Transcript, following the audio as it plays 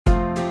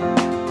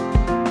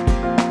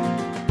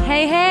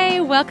Hey,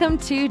 welcome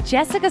to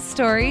Jessica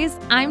Stories.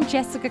 I'm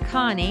Jessica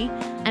Carney,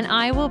 and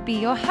I will be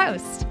your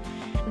host.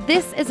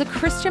 This is a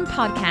Christian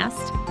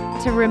podcast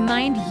to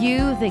remind you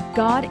that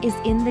God is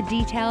in the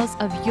details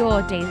of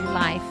your daily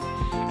life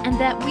and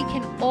that we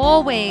can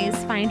always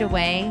find a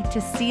way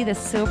to see the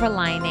silver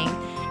lining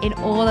in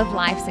all of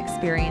life's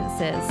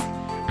experiences.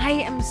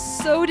 I am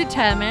so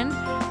determined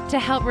to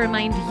help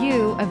remind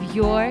you of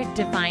your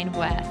divine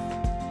worth.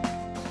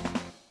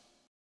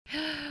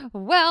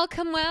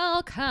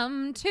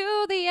 Welcome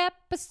to the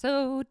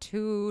episode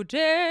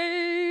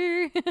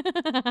today.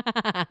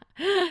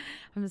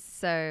 I'm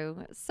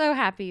so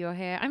happy you're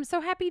here. I'm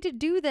so happy to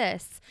do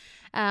this.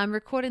 I'm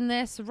recording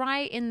this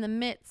right in the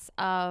midst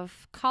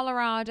of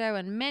Colorado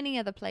and many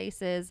other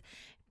places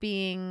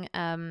being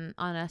on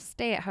a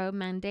stay-at-home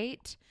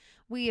mandate.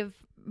 We have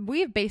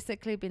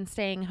basically been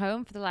staying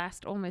home for the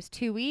last almost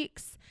 2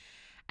 weeks,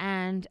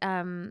 and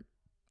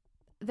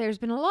there's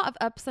been a lot of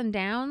ups and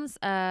downs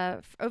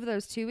over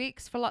those 2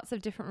 weeks for lots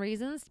of different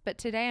reasons. But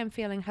today I'm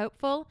feeling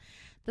hopeful.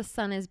 The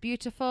sun is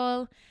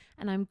beautiful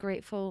and I'm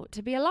grateful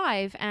to be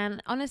alive.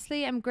 And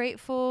honestly, I'm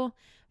grateful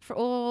for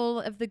all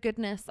of the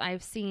goodness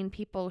I've seen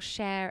people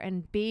share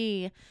and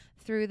be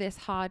through this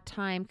hard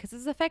time, because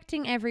it's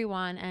affecting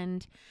everyone.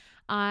 And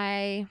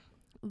I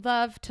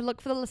love to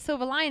look for the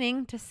silver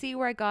lining to see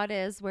where God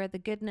is, where the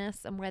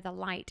goodness and where the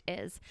light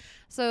is.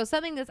 So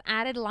something that's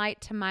added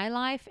light to my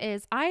life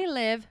is I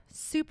live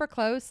super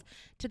close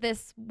to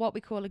this, what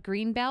we call a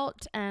green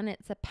belt, and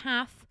it's a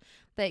path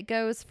that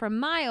goes for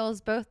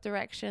miles both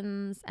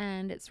directions,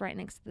 and it's right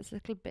next to this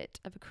little bit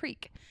of a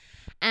creek,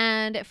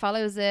 and it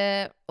follows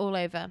it all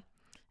over.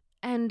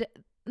 And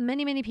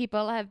many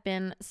people have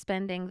been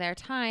spending their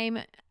time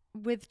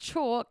with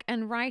chalk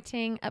and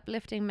writing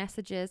uplifting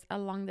messages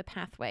along the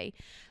pathway.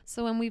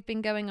 So when we've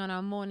been going on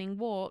our morning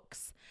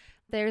walks,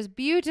 there's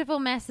beautiful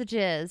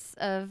messages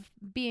of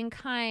being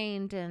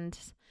kind and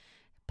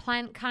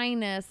plant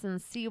kindness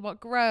and see what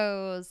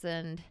grows,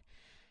 and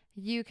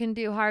you can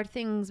do hard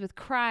things with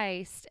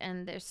Christ,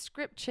 and there's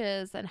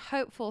scriptures and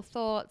hopeful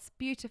thoughts,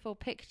 beautiful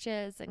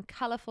pictures and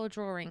colorful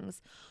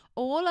drawings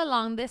all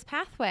along this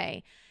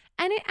pathway.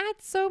 And it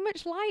adds so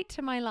much light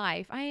to my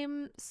life. I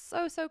am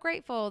so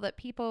grateful that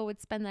people would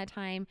spend their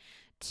time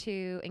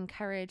to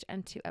encourage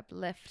and to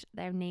uplift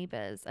their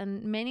neighbors,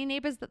 and many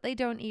neighbors that they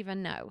don't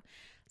even know.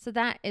 So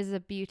that is a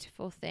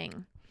beautiful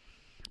thing.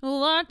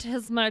 What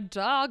has my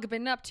dog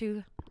been up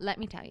to? Let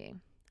me tell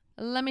you.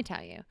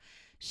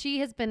 She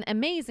has been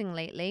amazing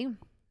lately.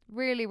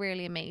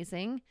 Really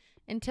amazing.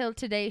 Until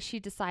today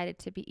she decided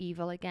to be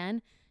evil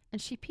again,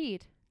 and she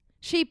peed.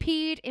 She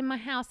peed in my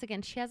house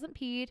again. She hasn't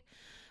peed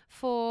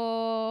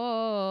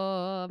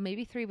for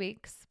maybe 3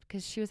 weeks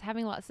because she was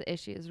having lots of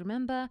issues,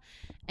 remember?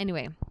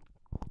 Anyway,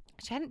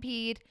 she hadn't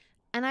peed,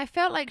 and I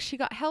felt like she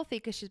got healthy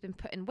because she's been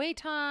putting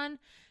weight on.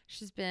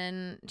 She's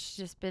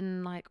just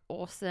been like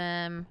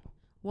awesome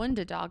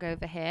wonder dog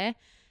over here.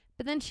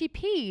 But then she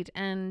peed,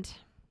 and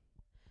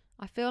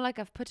I feel like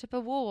I've put up a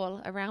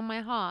wall around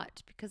my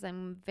heart because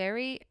I'm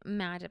very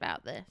mad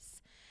about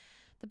this.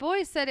 The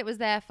boys said it was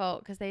their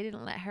fault because they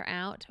didn't let her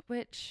out,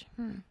 which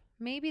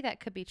maybe that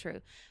could be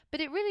true.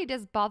 But it really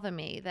does bother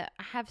me that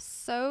I have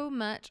so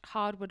much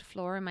hardwood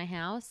floor in my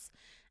house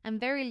and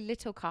very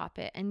little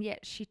carpet, and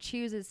yet she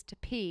chooses to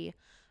pee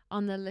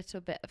on the little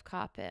bit of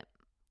carpet.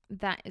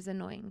 That is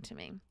annoying to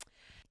me.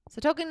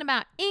 So talking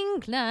about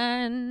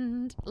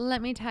England,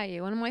 let me tell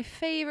you, one of my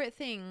favorite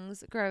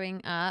things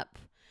growing up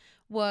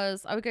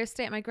was I would go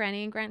stay at my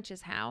granny and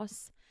grandpa's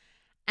house,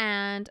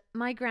 and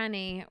my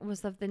granny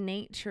was of the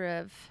nature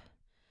of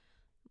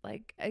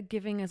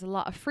giving us a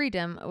lot of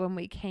freedom when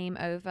we came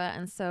over.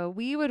 And so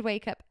we would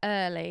wake up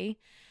early,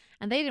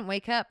 and they didn't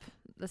wake up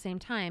at the same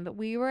time, but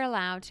we were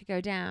allowed to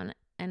go down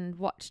and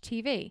watch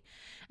TV.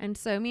 And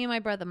so me and my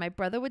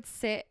brother would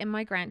sit in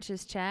my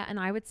grandpa's chair, and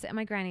I would sit in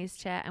my granny's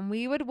chair, and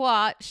we would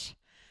watch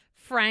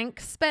Frank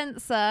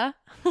Spencer.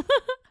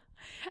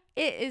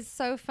 It is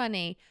so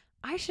funny.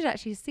 I should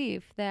actually see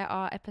if there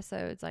are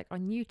episodes like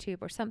on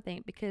YouTube or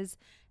something, because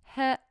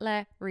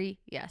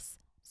hilarious.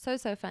 So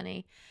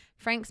funny.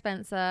 Frank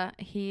Spencer,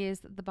 he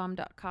is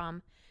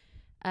thebomb.com.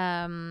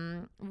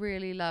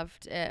 Really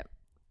loved it.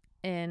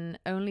 In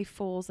Only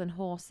Fools and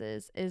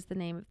Horses is the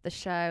name of the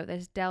show.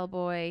 There's Del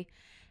Boy.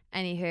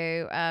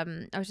 Anywho,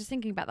 I was just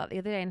thinking about that the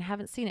other day and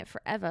haven't seen it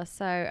forever.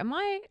 So I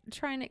might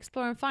try and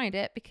explore and find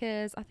it,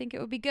 because I think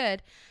it would be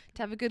good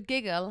to have a good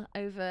giggle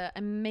over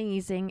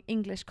amazing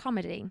English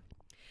comedy.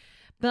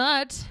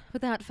 But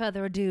without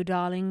further ado,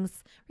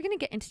 darlings, we're going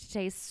to get into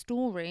today's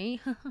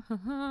story.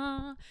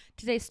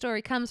 Today's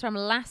story comes from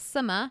last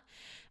summer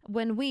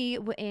when we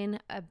were in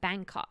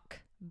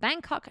Bangkok,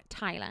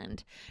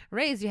 Thailand.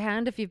 Raise your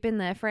hand if you've been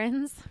there,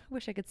 friends.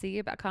 Wish I could see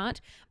you, but I can't.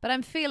 But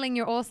I'm feeling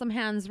your awesome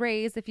hands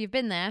raised if you've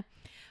been there.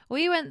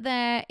 We went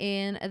there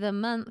in the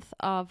month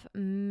of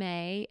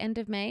May, end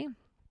of May,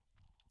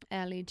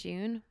 early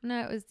June.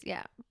 No,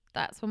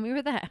 that's when we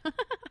were there.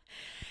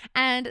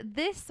 And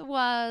this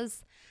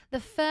was the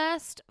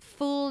first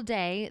full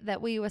day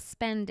that we were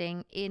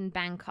spending in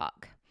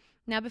Bangkok.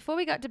 Now, before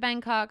we got to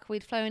Bangkok,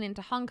 we'd flown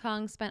into Hong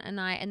Kong, spent a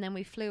night, and then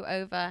we flew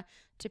over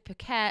to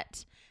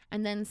Phuket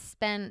and then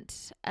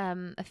spent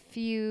a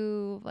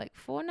few, like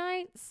 4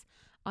 nights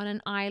on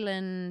an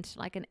island,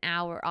 like an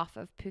hour off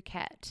of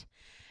Phuket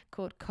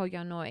called Koh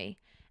Yanoi.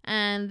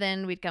 And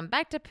then we'd come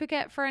back to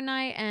Phuket for a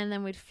night and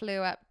then we'd flew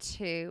up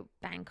to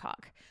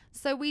Bangkok.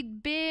 So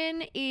we'd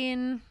been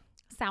in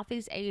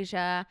Southeast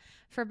Asia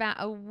for about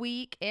a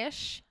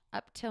week-ish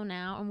up till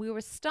now. And we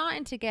were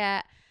starting to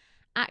get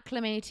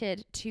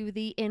acclimated to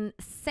the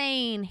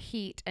insane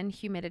heat and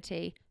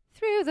humidity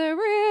through the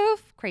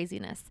roof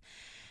craziness.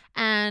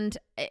 And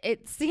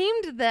it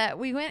seemed that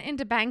we went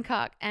into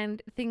Bangkok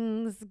and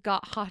things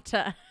got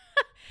hotter.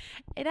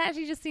 It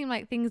actually just seemed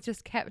like things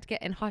just kept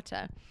getting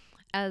hotter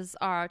as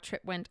our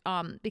trip went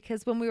on,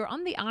 because when we were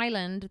on the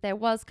island, there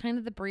was kind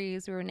of the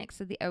breeze. We were next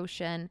to the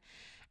ocean.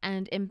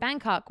 And in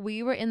Bangkok,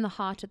 we were in the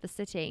heart of the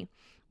city.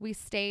 We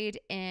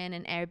stayed in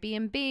an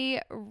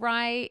Airbnb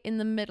right in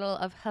the middle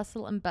of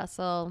hustle and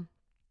bustle.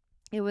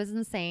 It was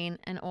insane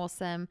and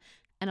awesome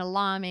and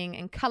alarming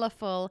and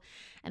colorful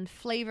and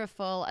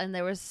flavorful. And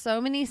there were so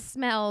many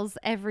smells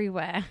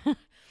everywhere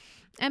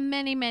and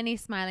many, many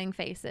smiling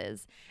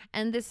faces.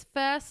 And this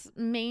first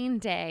main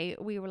day,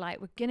 we were like,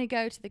 we're going to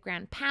go to the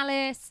Grand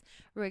Palace.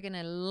 We're going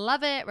to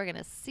love it. We're going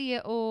to see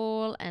it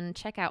all and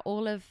check out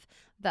all of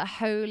the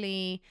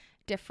holy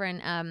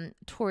different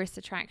tourist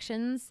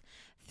attractions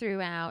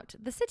throughout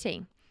the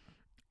city.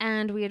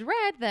 And we had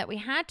read that we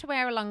had to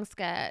wear a long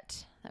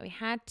skirt, that we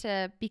had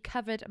to be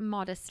covered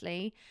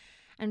modestly.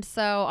 And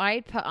so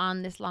I put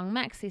on this long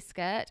maxi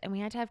skirt and we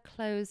had to have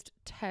closed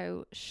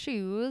toe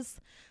shoes.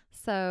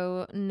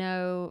 So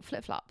no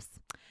flip-flops.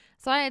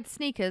 So I had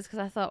sneakers because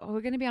I thought,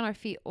 we're going to be on our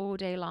feet all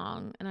day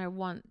long and I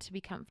want to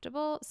be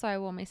comfortable. So I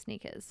wore my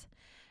sneakers.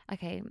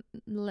 Okay,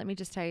 let me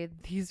just tell you,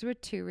 these were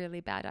two really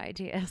bad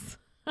ideas.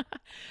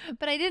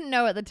 But I didn't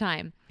know at the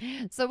time.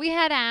 So we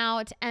head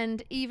out,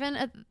 and even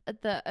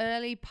at the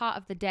early part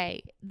of the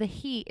day, the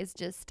heat is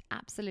just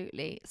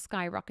absolutely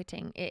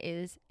skyrocketing. It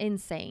is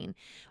insane.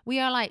 We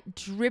are like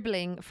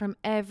dribbling from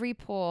every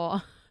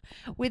pore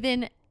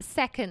within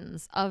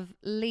seconds of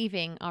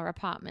leaving our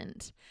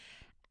apartment.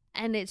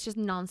 And it's just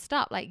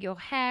nonstop. Like your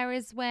hair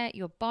is wet,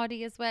 your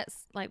body is wet.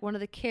 Like one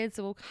of the kids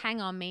will hang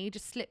on me,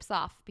 just slips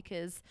off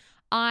because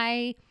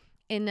I,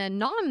 in a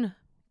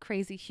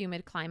non-crazy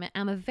humid climate,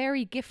 am a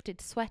very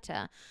gifted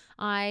sweater.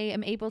 I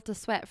am able to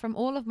sweat from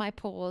all of my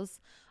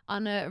pores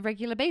on a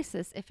regular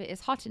basis if it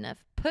is hot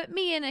enough. Put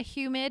me in a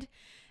humid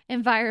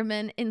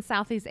environment in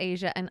Southeast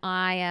Asia and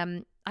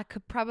I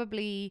could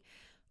probably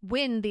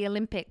win the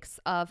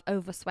Olympics of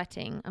over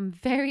sweating. I'm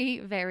very,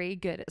 very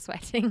good at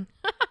sweating.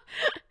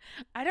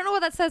 I don't know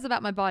what that says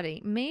about my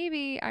body.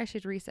 Maybe I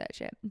should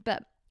research it,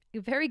 but a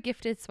very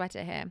gifted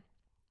sweater here.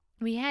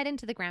 We head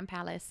into the Grand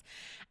Palace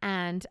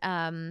and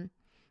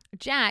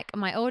Jack,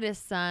 my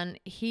oldest son,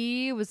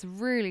 he was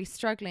really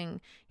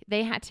struggling.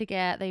 They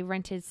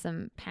rented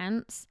some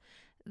pants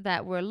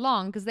that were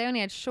long because they only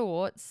had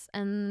shorts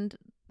and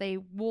they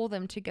wore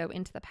them to go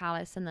into the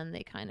palace and then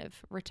they kind of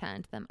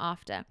returned them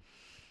after.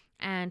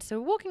 And so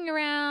walking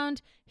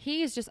around,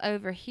 he is just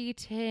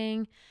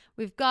overheating.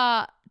 We've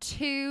got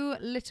 2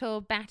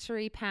 little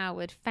battery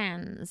powered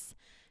fans.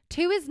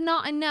 2 is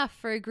not enough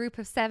for a group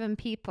of 7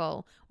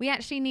 people. We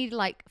actually need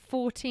like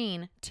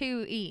 14,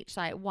 2 each,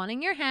 like 1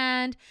 in your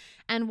hand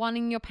and 1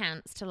 in your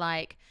pants to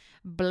like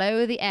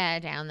blow the air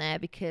down there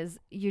because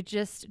you're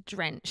just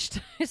drenched.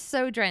 It's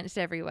so drenched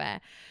everywhere.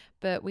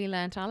 But we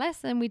learned our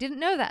lesson. We didn't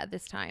know that at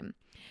this time.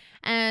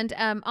 And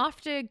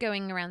after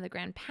going around the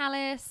Grand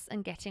Palace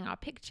and getting our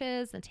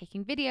pictures and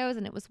taking videos,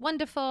 and it was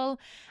wonderful.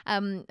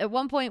 At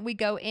one point we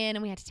go in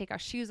and we had to take our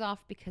shoes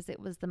off because it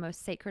was the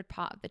most sacred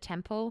part of the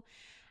temple.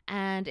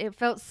 And it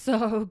felt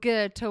so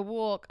good to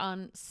walk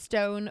on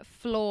stone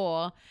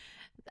floor.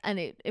 And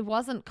it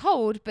wasn't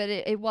cold, but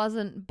it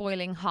wasn't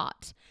boiling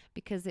hot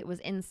because it was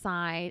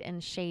inside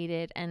and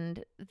shaded.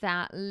 And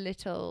that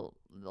little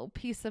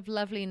piece of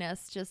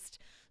loveliness just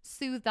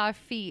soothed our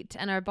feet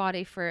and our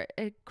body for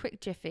a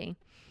quick jiffy.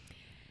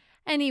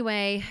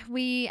 Anyway,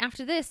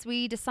 after this,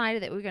 we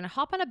decided that we were going to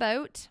hop on a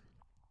boat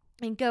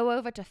and go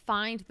over to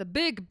find the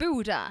big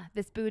Buddha.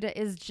 This Buddha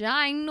is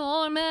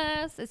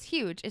ginormous. It's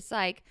huge. It's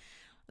like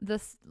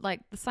the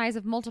size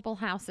of multiple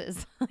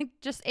houses. Like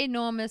just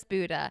enormous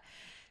Buddha.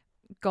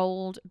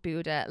 Gold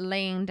Buddha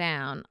laying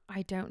down.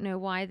 I don't know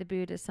why the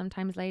Buddhas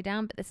sometimes lay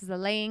down, but this is a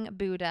laying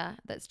Buddha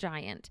that's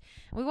giant.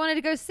 We wanted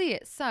to go see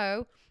it,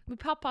 so we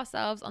pop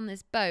ourselves on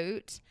this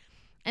boat,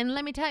 and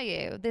let me tell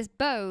you, this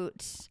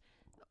boat,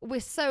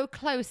 we're so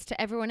close to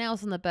everyone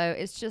else on the boat.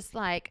 It's just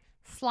like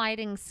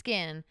sliding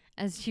skin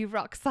as you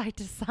rock side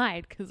to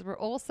side because we're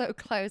all so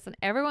close and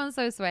everyone's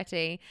so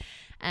sweaty.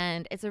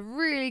 And it's a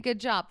really good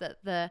job that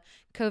the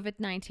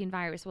COVID-19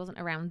 virus wasn't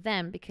around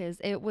them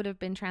because it would have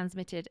been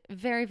transmitted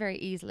very, very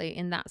easily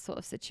in that sort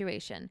of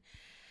situation.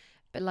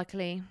 But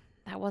luckily,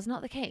 that was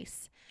not the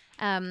case.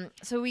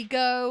 So we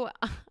go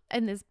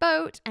in this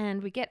boat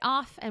and we get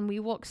off and we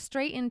walk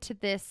straight into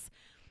this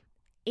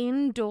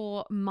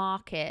indoor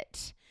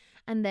market.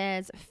 And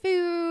there's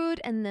food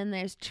and then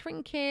there's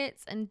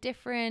trinkets and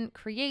different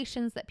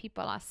creations that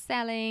people are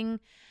selling.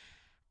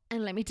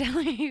 And let me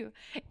tell you,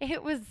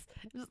 it was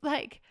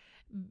like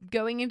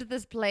going into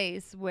this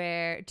place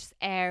where just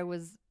air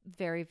was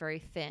very, very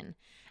thin.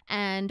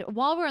 And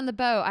while we're on the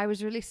boat, I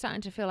was really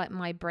starting to feel like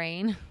my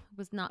brain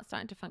was not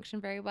starting to function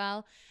very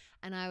well.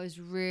 And I was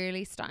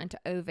really starting to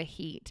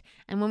overheat.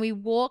 And when we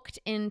walked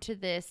into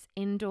this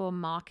indoor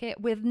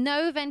market with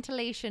no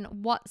ventilation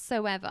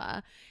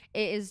whatsoever,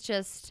 it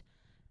feels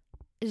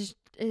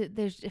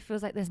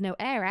like there's no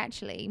air,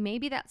 actually.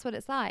 Maybe that's what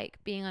it's like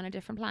being on a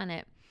different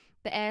planet.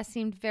 The air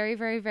seemed very,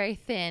 very, very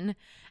thin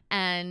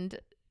and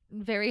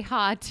very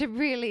hard to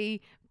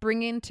really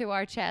bring into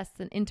our chests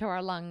and into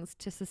our lungs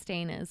to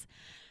sustain us.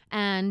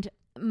 And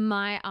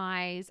my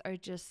eyes are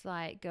just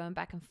like going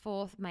back and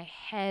forth. My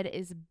head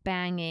is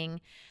banging.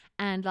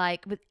 And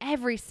like with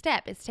every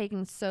step, it's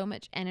taking so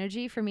much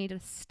energy for me to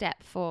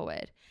step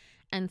forward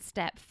and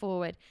step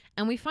forward.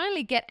 And we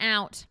finally get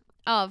out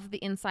of the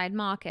inside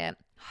market,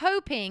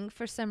 hoping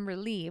for some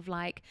relief,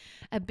 like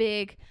a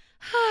big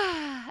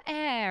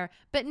air.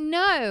 But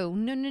no.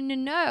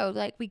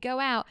 Like we go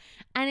out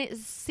and it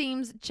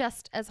seems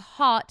just as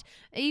hot,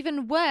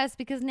 even worse,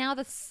 because now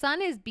the sun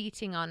is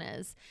beating on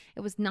us. It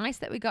was nice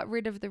that we got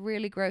rid of the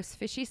really gross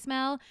fishy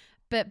smell,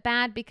 but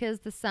bad because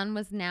the sun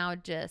was now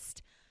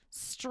just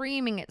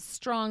streaming its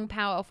strong,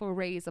 powerful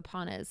rays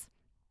upon us.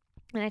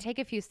 And I take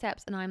a few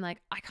steps and I'm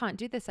like, I can't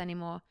do this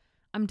anymore.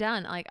 I'm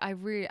done. Like I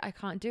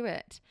can't do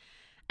it.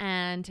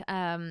 And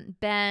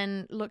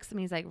Ben looks at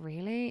me. He's like,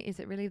 "Really? Is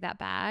it really that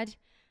bad?"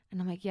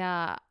 And I'm like,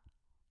 "Yeah,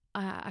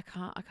 I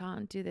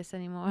can't do this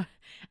anymore."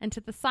 And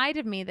to the side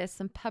of me, there's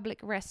some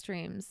public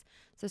restrooms,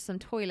 so some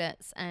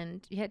toilets,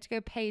 and you had to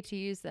go pay to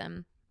use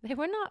them. They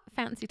were not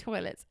fancy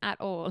toilets at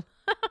all.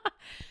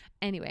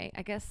 Anyway,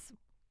 I guess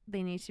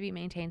they need to be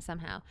maintained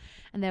somehow.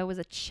 And there was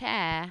a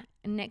chair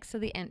next to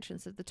the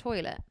entrance of the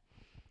toilet.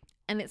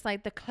 And it's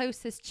like the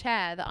closest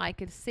chair that I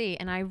could see.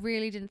 And I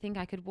really didn't think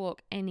I could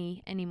walk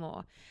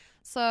anymore.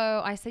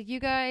 So I said, "You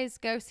guys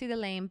go see the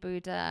lame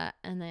Buddha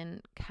and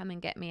then come and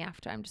get me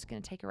after. I'm just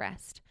going to take a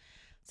rest."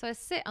 So I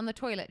sit on the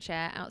toilet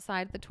chair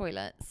outside the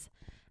toilets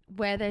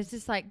where there's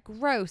this like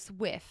gross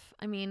whiff.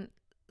 I mean,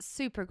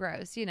 super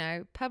gross,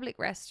 public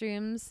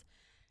restrooms.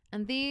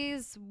 And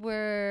these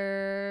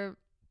were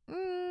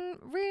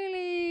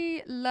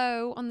really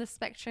low on the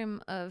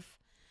spectrum of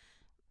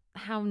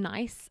how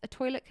nice a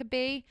toilet could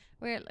be.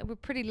 We're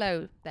pretty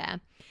low there.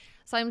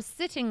 So I'm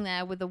sitting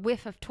there with a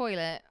whiff of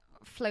toilet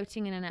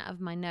floating in and out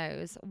of my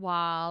nose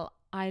while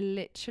I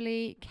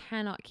literally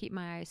cannot keep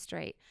my eyes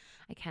straight.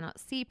 I cannot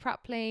see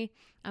properly.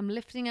 I'm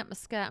lifting up my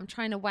skirt. I'm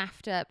trying to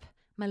waft up.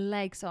 My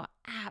legs are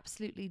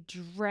absolutely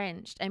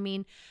drenched. I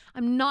mean,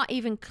 I'm not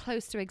even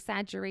close to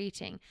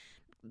exaggerating.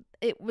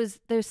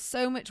 There's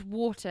so much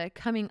water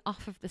coming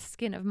off of the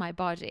skin of my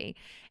body.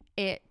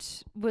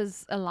 It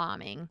was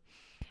alarming.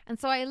 And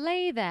so I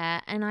lay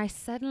there and I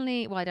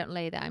don't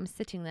lay there. I'm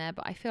sitting there,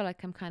 but I feel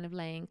like I'm kind of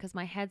laying because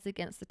my head's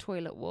against the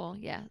toilet wall.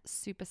 Yeah,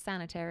 super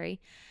sanitary.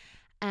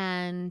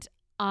 And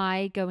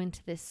I go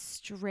into this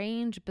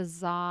strange,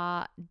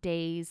 bizarre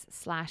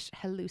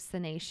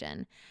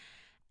daze/hallucination.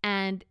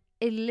 And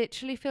it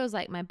literally feels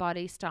like my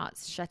body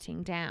starts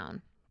shutting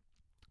down.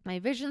 My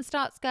vision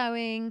starts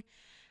going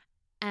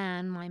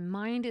and my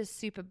mind is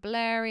super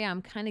blurry.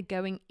 I'm kind of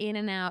going in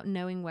and out,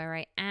 knowing where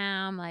I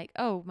am. Like,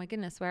 oh my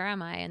goodness, where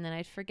am I? And then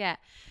I'd forget.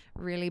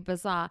 Really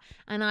bizarre.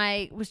 And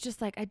I was just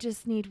like, I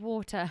just need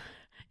water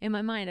in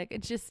my mind. I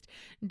could just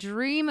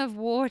dream of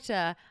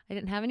water. I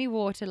didn't have any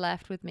water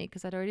left with me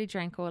because I'd already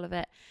drank all of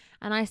it.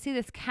 And I see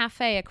this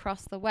cafe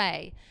across the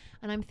way.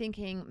 And I'm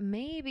thinking,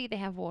 maybe they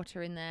have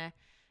water in there.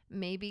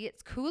 Maybe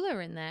it's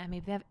cooler in there.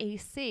 Maybe they have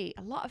AC.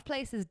 A lot of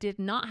places did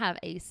not have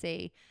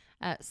AC.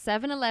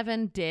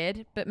 7-Eleven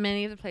did, but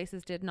many of the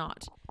places did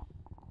not.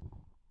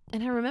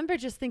 And I remember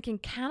just thinking,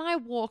 can I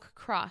walk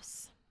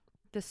across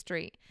the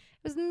street?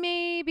 It was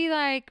maybe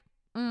like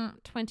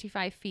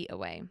 25 feet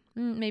away,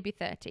 maybe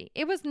 30.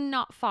 It was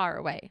not far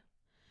away.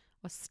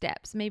 Or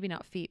steps, maybe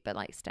not feet, but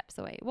like steps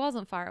away. It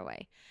wasn't far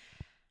away.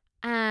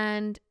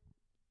 And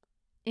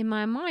in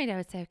my mind, I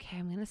would say, okay,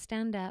 I'm going to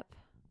stand up.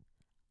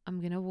 I'm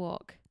going to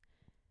walk.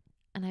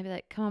 And I'd be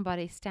like, come on,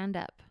 buddy, stand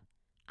up.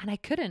 And I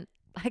couldn't.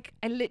 Like,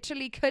 I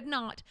literally could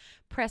not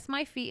press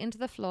my feet into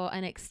the floor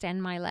and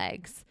extend my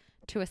legs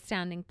to a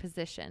standing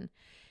position.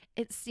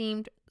 It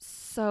seemed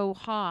so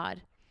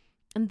hard.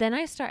 And then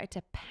I started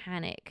to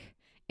panic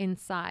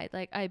inside.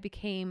 Like, I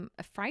became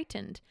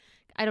frightened.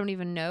 I don't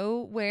even know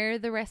where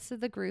the rest of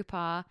the group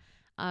are.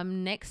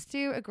 I'm next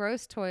to a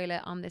gross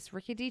toilet on this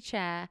rickety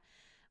chair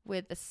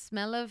with the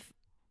smell of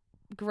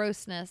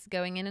grossness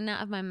going in and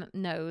out of my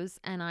nose.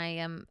 And I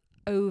am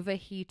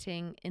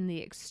overheating in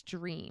the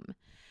extreme.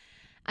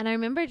 And I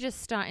remember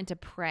just starting to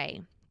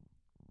pray,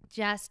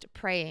 just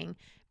praying,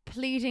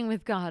 pleading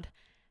with God,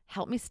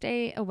 help me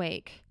stay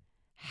awake,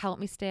 help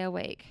me stay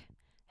awake,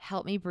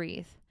 help me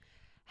breathe,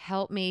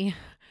 help me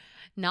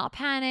not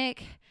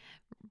panic,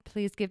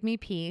 please give me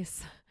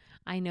peace.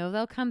 I know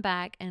they'll come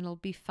back and it'll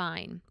be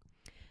fine.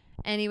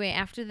 Anyway,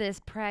 after this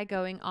prayer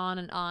going on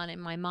and on in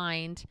my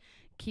mind,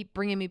 keep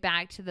bringing me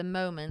back to the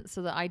moment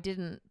so that I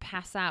didn't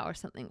pass out or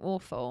something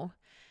awful,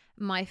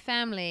 my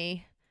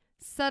family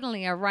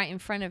suddenly are right in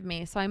front of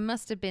me. So I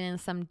must have been in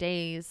some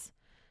daze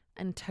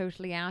and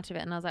totally out of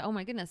it. And I was like, oh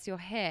my goodness, you're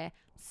here.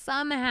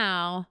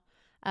 Somehow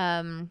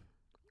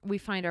we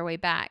find our way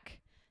back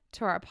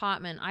to our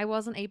apartment. I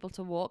wasn't able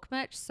to walk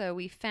much, so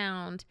we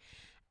found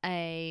like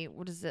a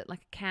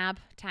cab,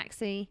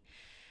 taxi.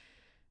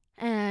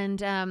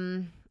 And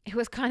it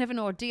was kind of an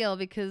ordeal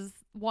because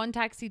one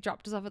taxi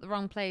dropped us off at the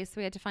wrong place. So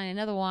we had to find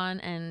another one,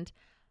 and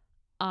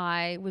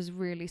I was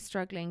really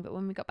struggling. But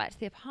when we got back to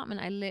the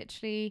apartment, I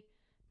literally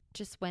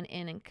just went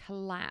in and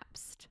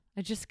collapsed.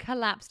 I just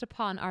collapsed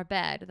upon our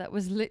bed that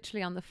was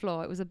literally on the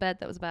floor. It was a bed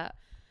that was about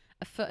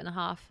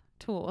 1.5 feet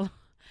tall.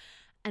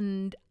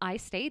 And I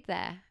stayed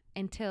there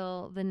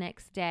until the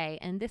next day.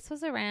 And this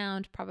was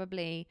around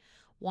probably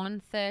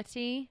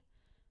 1:30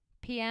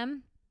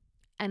 p.m.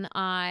 And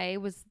I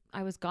was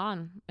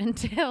gone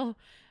until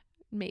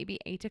maybe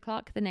 8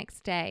 o'clock the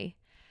next day.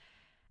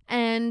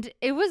 And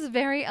it was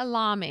very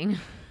alarming.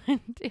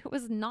 And it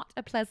was not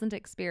a pleasant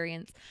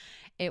experience.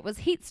 It was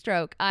heat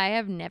stroke. I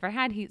have never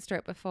had heat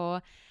stroke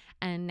before.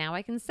 And now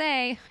I can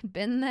say,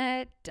 been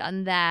there,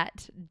 done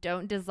that,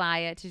 don't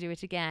desire to do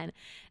it again.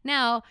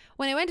 Now,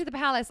 when I went to the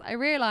palace, I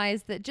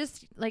realized that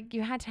just like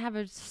you had to have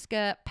a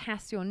skirt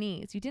past your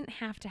knees. You didn't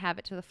have to have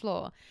it to the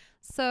floor.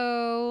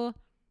 So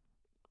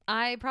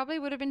I probably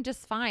would have been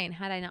just fine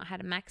had I not had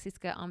a maxi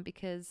skirt on,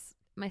 because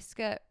my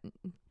skirt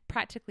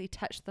practically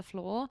touched the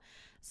floor.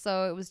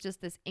 So it was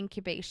just this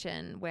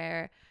incubation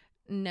where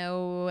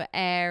no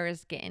air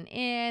is getting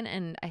in.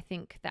 And I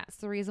think that's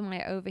the reason why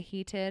I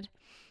overheated.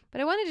 But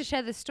I wanted to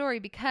share this story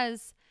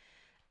because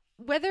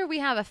whether we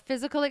have a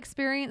physical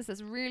experience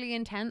that's really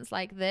intense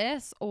like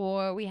this,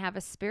 or we have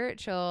a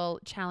spiritual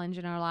challenge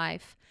in our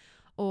life,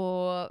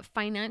 or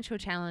financial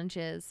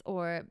challenges,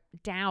 or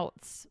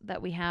doubts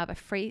that we have, a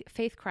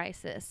faith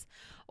crisis,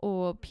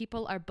 or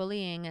people are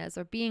bullying us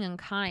or being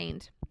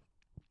unkind,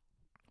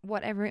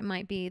 whatever it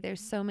might be,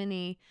 there's so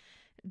many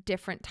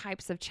different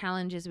types of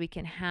challenges we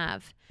can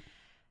have.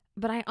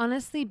 But I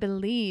honestly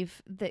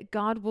believe that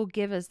God will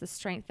give us the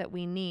strength that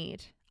we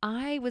need.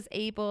 I was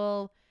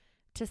able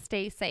to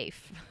stay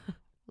safe,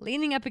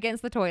 leaning up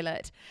against the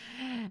toilet.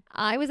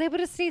 I was able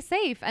to stay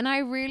safe, and I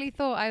really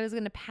thought I was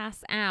going to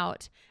pass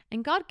out.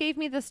 And God gave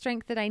me the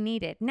strength that I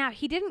needed. Now,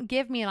 he didn't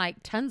give me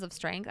like tons of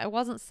strength. I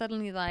wasn't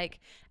suddenly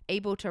like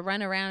able to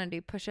run around and do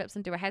push-ups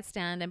and do a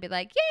headstand and be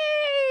like,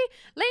 yay,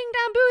 laying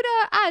down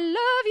Buddha, I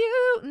love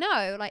you.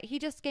 No, like he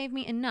just gave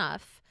me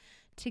enough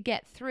to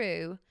get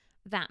through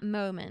that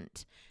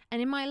moment.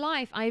 And in my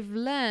life, I've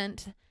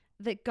learned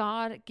that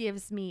God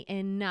gives me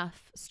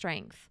enough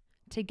strength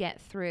to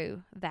get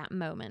through that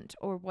moment,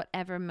 or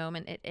whatever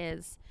moment it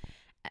is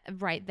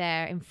right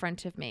there in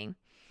front of me.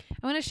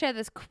 I want to share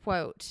this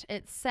quote.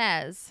 It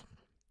says,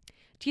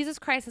 Jesus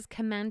Christ has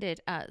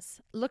commanded us,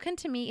 look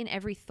unto me in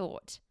every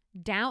thought.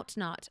 Doubt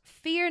not,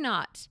 fear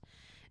not.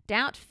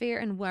 Doubt, fear,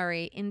 and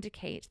worry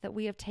indicate that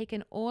we have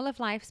taken all of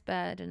life's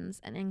burdens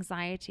and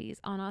anxieties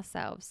on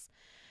ourselves.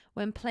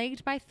 When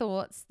plagued by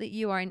thoughts that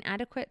you are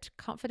inadequate,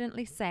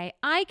 confidently say,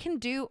 I can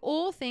do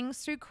all things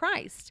through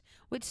Christ,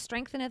 which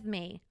strengtheneth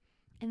me.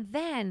 And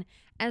then,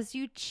 as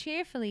you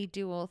cheerfully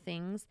do all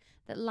things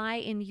that lie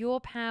in your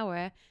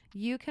power,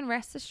 you can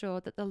rest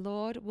assured that the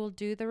Lord will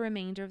do the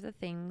remainder of the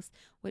things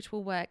which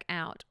will work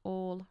out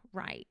all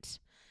right.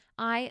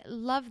 I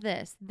love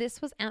this.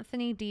 This was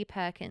Anthony D.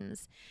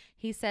 Perkins.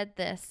 He said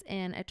this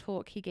in a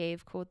talk he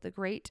gave called The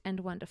Great and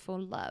Wonderful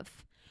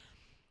Love.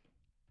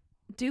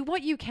 Do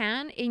what you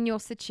can in your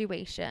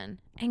situation,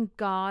 and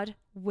God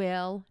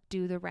will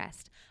do the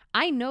rest.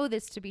 I know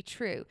this to be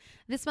true.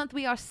 This month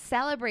we are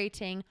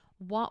celebrating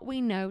what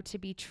we know to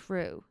be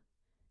true.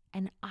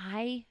 And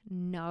I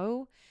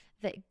know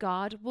that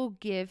God will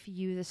give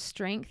you the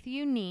strength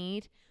you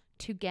need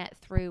to get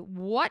through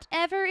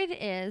whatever it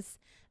is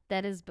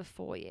that is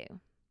before you.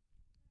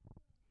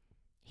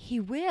 He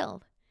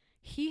will.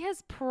 He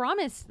has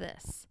promised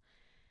this.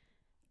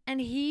 And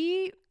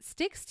he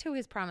sticks to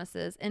his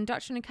promises. In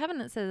Doctrine and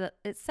Covenants,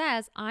 it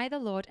says, I, the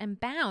Lord, am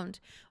bound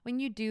when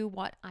you do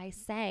what I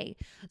say.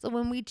 So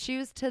when we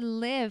choose to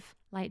live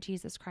like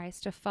Jesus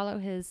Christ, to follow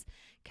his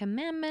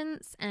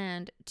commandments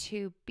and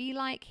to be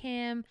like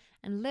him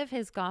and live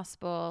his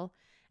gospel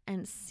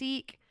and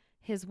seek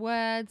his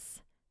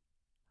words,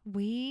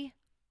 we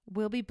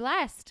will be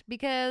blessed,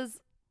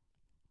 because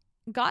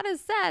God has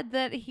said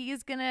that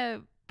he's going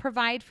to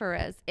provide for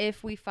us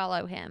if we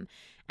follow him.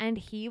 And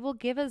he will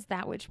give us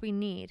that which we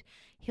need.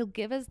 He'll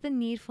give us the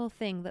needful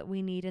thing that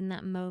we need in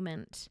that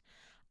moment.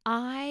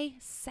 I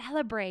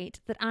celebrate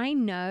that I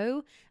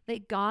know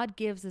that God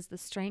gives us the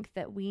strength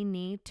that we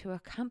need to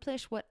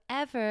accomplish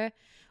whatever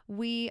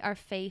we are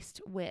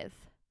faced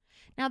with.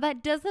 Now,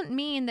 that doesn't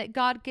mean that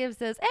God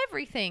gives us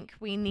everything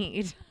we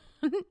need.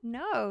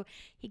 No,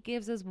 he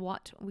gives us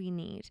what we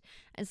need.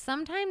 And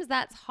sometimes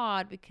that's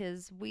hard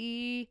because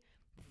we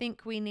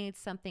think we need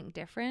something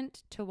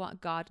different to what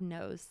God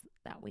knows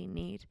that we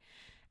need.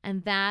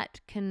 And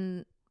that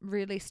can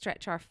really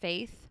stretch our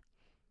faith.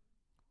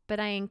 But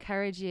I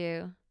encourage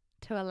you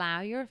to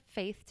allow your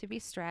faith to be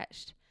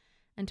stretched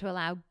and to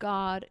allow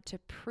God to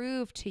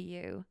prove to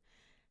you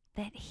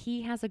that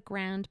he has a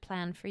grand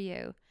plan for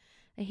you,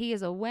 that he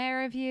is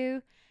aware of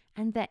you,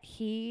 and that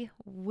he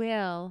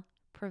will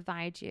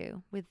provide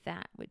you with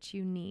that which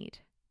you need.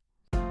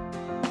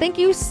 Thank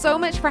you so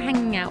much for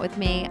hanging out with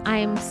me.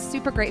 I'm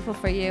super grateful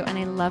for you, and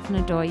I love and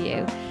adore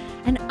you.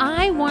 And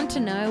I want to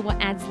know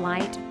what adds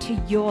light to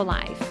your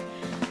life.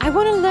 I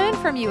want to learn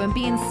from you and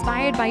be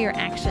inspired by your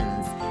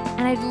actions.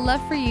 And I'd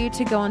love for you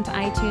to go onto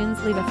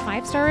iTunes, leave a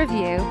 5-star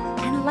review,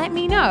 and let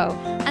me know.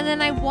 And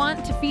then I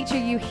want to feature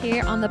you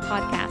here on the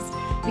podcast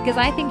because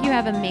I think you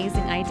have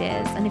amazing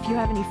ideas. And if you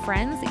have any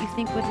friends that you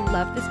think would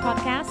love this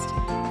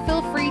podcast,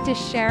 feel free to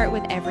share it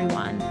with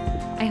everyone.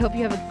 I hope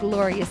you have a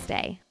glorious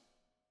day.